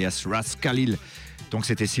 alias Ras Khalil. Donc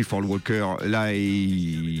c'était C4 Walker. Là,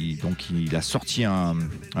 il a sorti un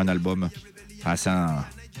album, c'est un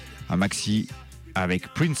maxi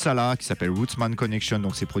avec Prince Salah qui s'appelle Rootsman Connection.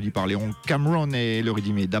 Donc c'est produit par Léon Cameron et le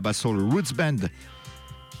rythme est d'Abassol Roots Band.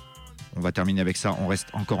 On va terminer avec ça. On reste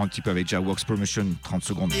encore un petit peu avec Jagworks Promotion. 30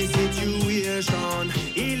 secondes. Elite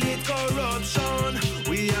corruption.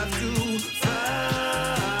 We have to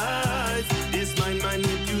fight this mind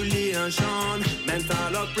manipulation,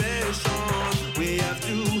 mental oppression. We have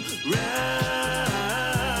to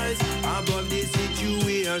rise above this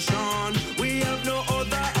situation. We have no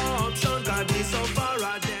other option. Cause this so far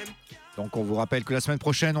them. Donc on vous rappelle que la semaine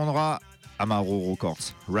prochaine, on aura Amaro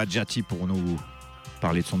Records, Rajati pour nous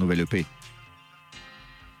parler de son nouvel EP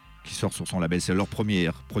qui sort sur son label, c'est leur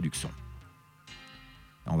première production.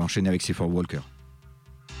 On va enchaîner avec C4 Walker.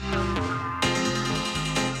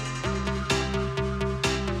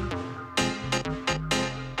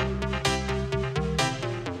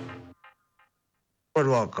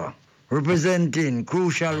 Walker, representing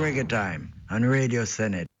Crucial Reggae Time on Radio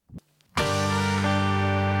Senate.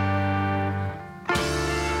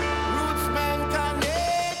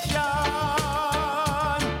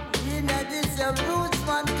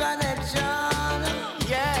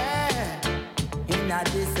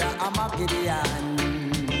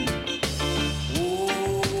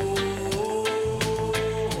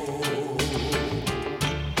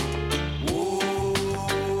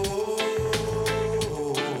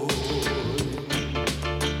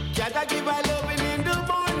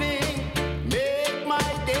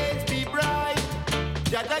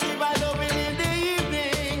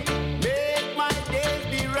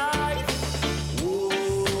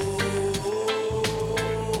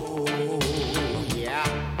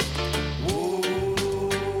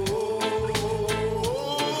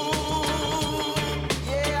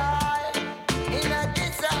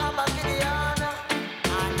 I'm a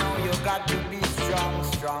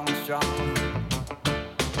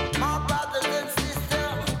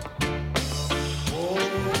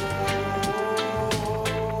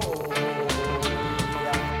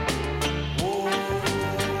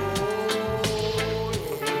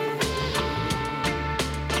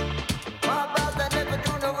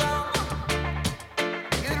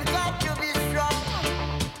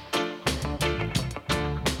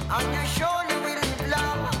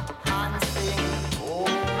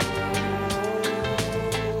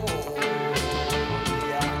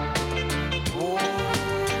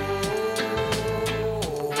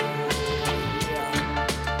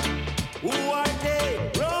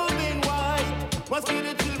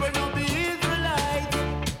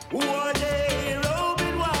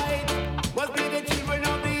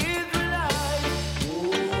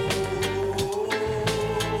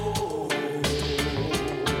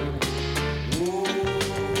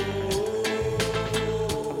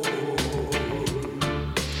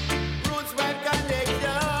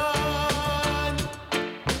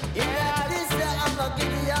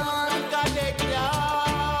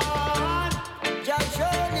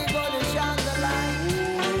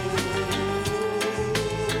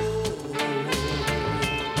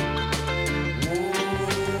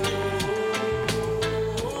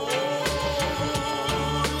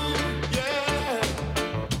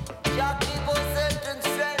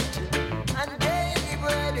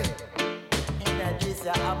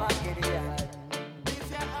Jah Armageddon.